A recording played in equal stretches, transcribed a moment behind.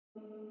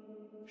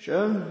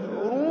شهر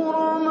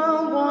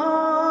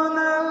رمضان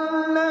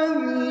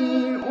الذي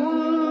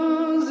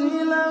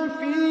أنزل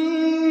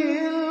فيه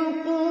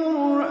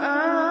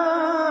القرآن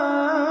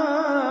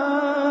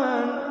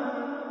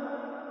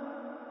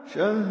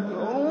شهر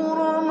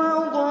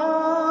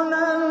رمضان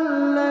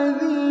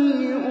الذي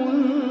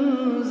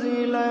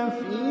أنزل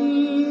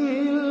فيه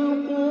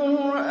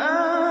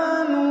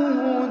القرآن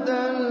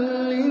هدى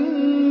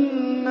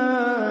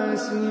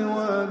للناس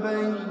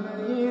وبينات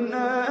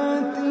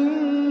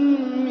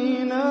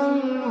من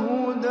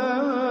الهدى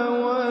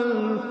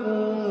والفرقان.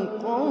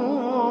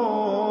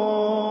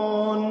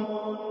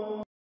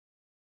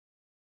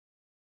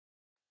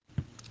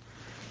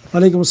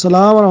 ওয়ালাইকুম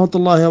আসসালাম ওয়া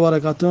রাহমাতুল্লাহি ওয়া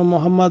বারাকাতুহু।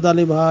 মোহাম্মদ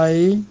আলী ভাই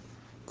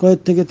কুয়েত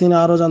থেকে তিনি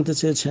আরও জানতে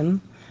চেয়েছেন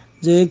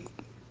যে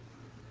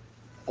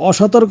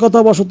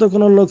অসতর্কতাবশত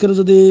কোনো লোকের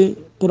যদি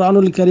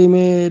কোরআনুল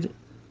কারীমের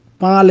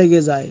পা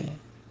লেগে যায়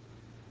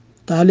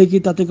তাহলে কি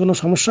তাতে কোনো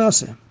সমস্যা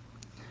আছে?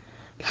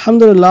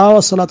 আলহামদুলিল্লাহ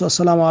ওয়াসসালাতু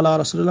ওয়াসসালামু আলা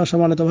রাসূলিল্লাহ।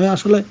 সম্মানিত ভাই,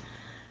 আসলে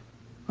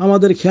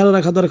আমাদের খেয়াল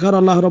রাখা দরকার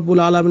আল্লাহ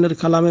রাব্বুল আলামিনের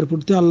কালামের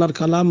প্রতি। আল্লাহর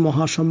কালাম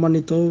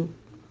মহাসম্মানিত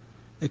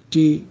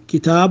একটি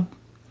কিতাব,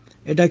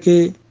 এটাকে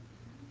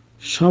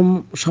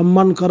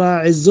সম্মান করা,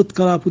 ইজ্জত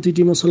করা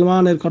প্রতিটি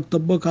মুসলমানের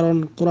কর্তব্য। কারণ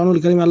কোরআনুল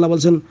কারীমে আল্লাহ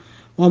বলছেন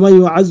ওয়া মান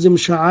ইউআজ্জিম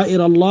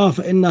শাআইর আল্লাহ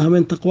ফাইন্নাহা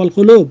মিন তাকওয়াল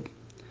কুলুব।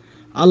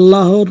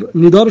 আল্লাহর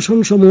নিদর্শন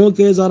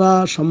সমূহকে যারা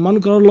সম্মান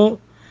করলো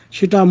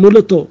সেটা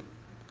মূলত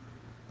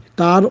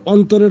তার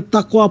অন্তরের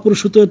তাকওয়া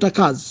প্রসূত এটা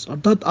কাজ।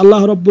 অর্থাৎ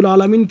আল্লাহ রাব্বুল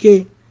আলামিনকে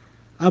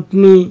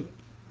আপনি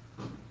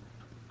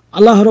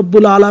আল্লাহ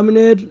রাব্বুল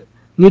আলামিনের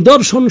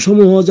নিদর্শন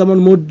সমূহ যেমন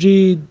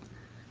মসজিদ,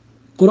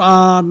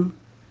 কোরআন,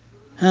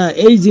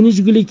 এই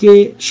জিনিসগুলিকে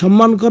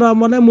সম্মান করা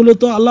মানে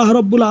মূলত আল্লাহ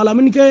রাব্বুল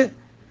আলামিনকে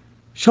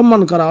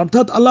সম্মান করা।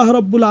 অর্থাৎ আল্লাহ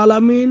রাব্বুল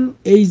আলামিন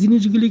এই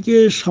জিনিসগুলিকে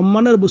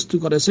সম্মানের বস্তু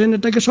করেছেন,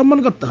 এটাকে সম্মান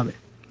করতে হবে।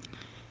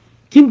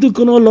 কিন্তু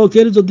কোনো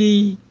লোকের যদি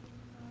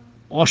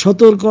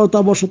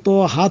অসতর্কতাবশত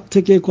হাত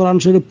থেকে কোরআন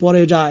শরীফ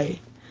পড়ে যায়,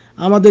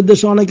 আমাদের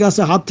দেশে অনেকে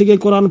আছে হাত থেকে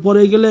কোরআন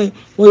পড়ে গেলে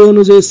ওই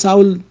অনুযায়ী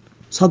চাউল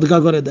সদকা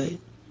করে দেয়।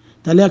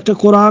 তাহলে একটা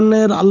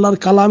কোরআনের আল্লাহর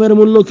কালামের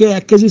মূল্য কি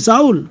 1 কেজি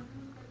চাউল?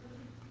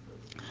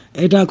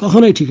 এটা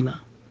কখনোই ঠিক না।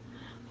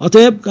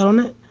 অতএব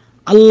কারণে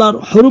আল্লাহর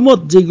হুরমত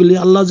যেগুলি,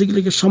 আল্লাহ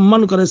যেগুলিকে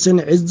সম্মান করেছেন,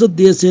 ইজ্জত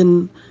দিয়েছেন,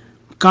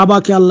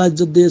 কাবাকে আল্লাহ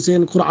ইজ্জত দিয়েছেন,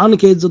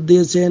 কোরআনকে ইজ্জত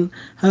দিয়েছেন,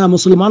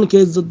 মুসলমানকে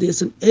ইজ্জত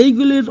দিয়েছেন,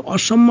 এইগুলির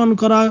অসম্মান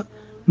করা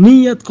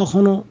নিয়ত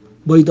কখনো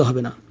বৈধ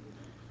হবে না।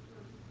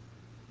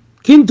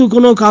 কিন্তু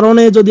কোনো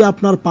কারণে যদি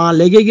আপনার পা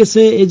লেগে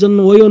গেছে, এই জন্য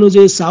ওই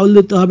অনুযায়ী চাউল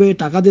দিতে হবে,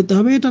 টাকা দিতে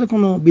হবে, এটার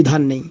কোনো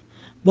বিধান নেই।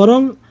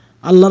 বরং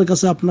আল্লাহর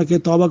কাছে আপনাকে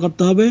তওবা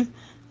করতে হবে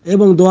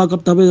এবং দোয়া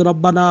করতে হবে,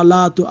 রব্বানা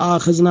লা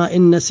তুআখিযনা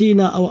ইন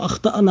নাসিনা আও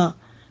আখতানা।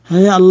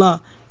 হে আল্লাহ,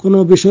 কোনো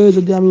বিষয়ে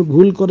যদি আমি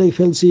ভুল করে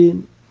ফেলছি,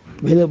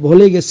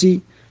 ভুলে গেছি,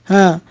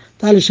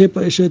 তাহলে সে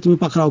বিষয়ে তুমি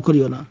পাকড়াও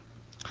করিও না।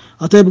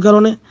 অতএব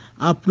কারণে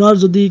আপনার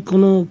যদি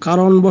কোনো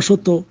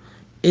কারণবশত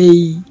এই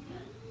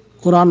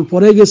কোরআন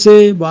পড়ে গেছে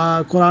বা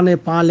কোরআনে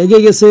পা লেগে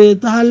গেছে,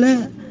 তাহলে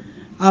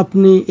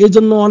আপনি এই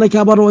জন্য অনেকে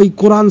আবার ওই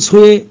কোরআন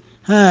ছুঁয়ে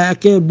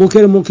একে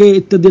বুকের মুখে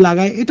ইত্যাদি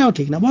লাগায়, এটাও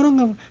ঠিক না। বরং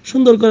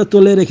সুন্দর করে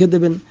তোলে রেখে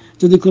দেবেন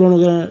যদি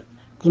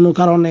কোনো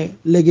কারণে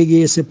লেগে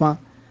গিয়েছে পা।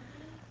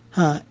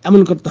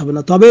 এমন করতে হবে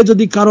না। তবে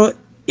যদি কারো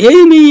এই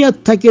নিয়ত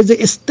থাকে যে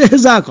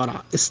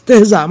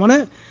ইস্তেহজা মানে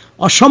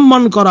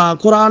অসম্মান করা,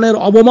 কোরআনের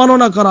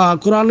অবমাননা করা,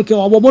 কোরআনকে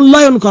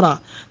অবমূল্যায়ন করা,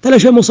 তাহলে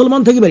সে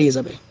মুসলমান থেকে বেরিয়ে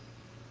যাবে।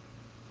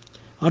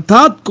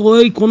 অর্থাৎ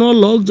কোনো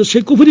লোক যে সে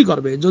কুফরি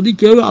করবে। যদি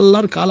কেউ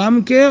আল্লাহর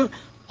কালামকে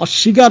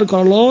অস্বীকার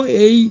করলো,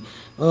 এই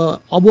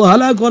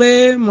অবহেলা করে,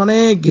 মানে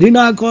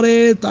ঘৃণা করে,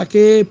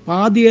 তাকে পা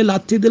দিয়ে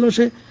লাথি দিল,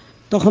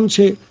 তখন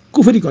সে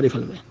কুফরি করে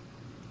ফেলবে।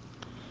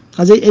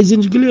 কাজে এই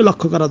জিনিসগুলি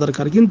লক্ষ্য করা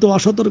দরকার। কিন্তু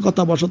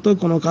অসতর্কতাবশত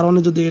কোনো কারণে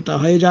যদি এটা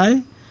হয়ে যায়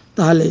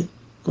তাহলে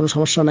কোনো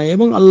সমস্যা নাই।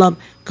 এবং আল্লাহর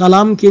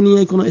কালামকে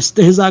নিয়ে কোনো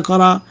ইস্তেহজা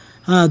করা,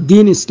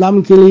 দিন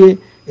ইসলামকে নিয়ে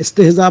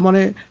ইস্তেহজা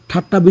মানে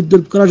ঠাট্টা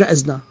বিদ্রুপ করা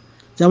জায়েজ না।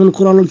 যেমন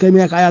কোরআনুল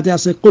কারীমে এক আয়াতে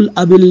আছে, কুল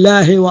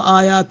আবিল্লাহি ওয়া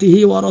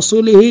আয়াতিহি ওয়া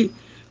রাসূলিহি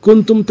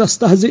কুনতুম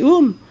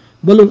তাস্তাহজিউন।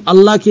 বলুন,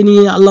 আল্লাহকে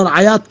নিয়ে, আল্লাহর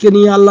আয়াতকে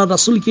নিয়ে, আল্লাহর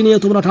রাসূলকে নিয়ে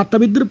তোমরা ঠাট্টা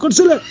বিদ্রুপ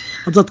করছিলে।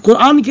 অর্থাৎ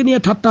কোরআনকে নিয়ে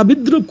ঠাট্টা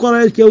বিদ্রুপ করে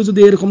কেউ যদি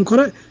এরকম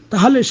করে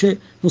তাহলে সে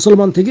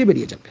মুসলমান থেকে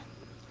বেরিয়ে যাবে।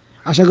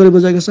 আশা করি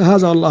বোঝা গেছে।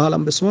 হাযা আল্লাহু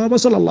আ'লাম বিসওয়াব।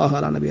 সাল্লাল্লাহু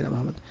আলা নবিয়িনা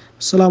মুহাম্মদ।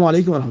 আসসালামু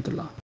আলাইকুম ওয়া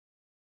রাহমাতুল্লাহ।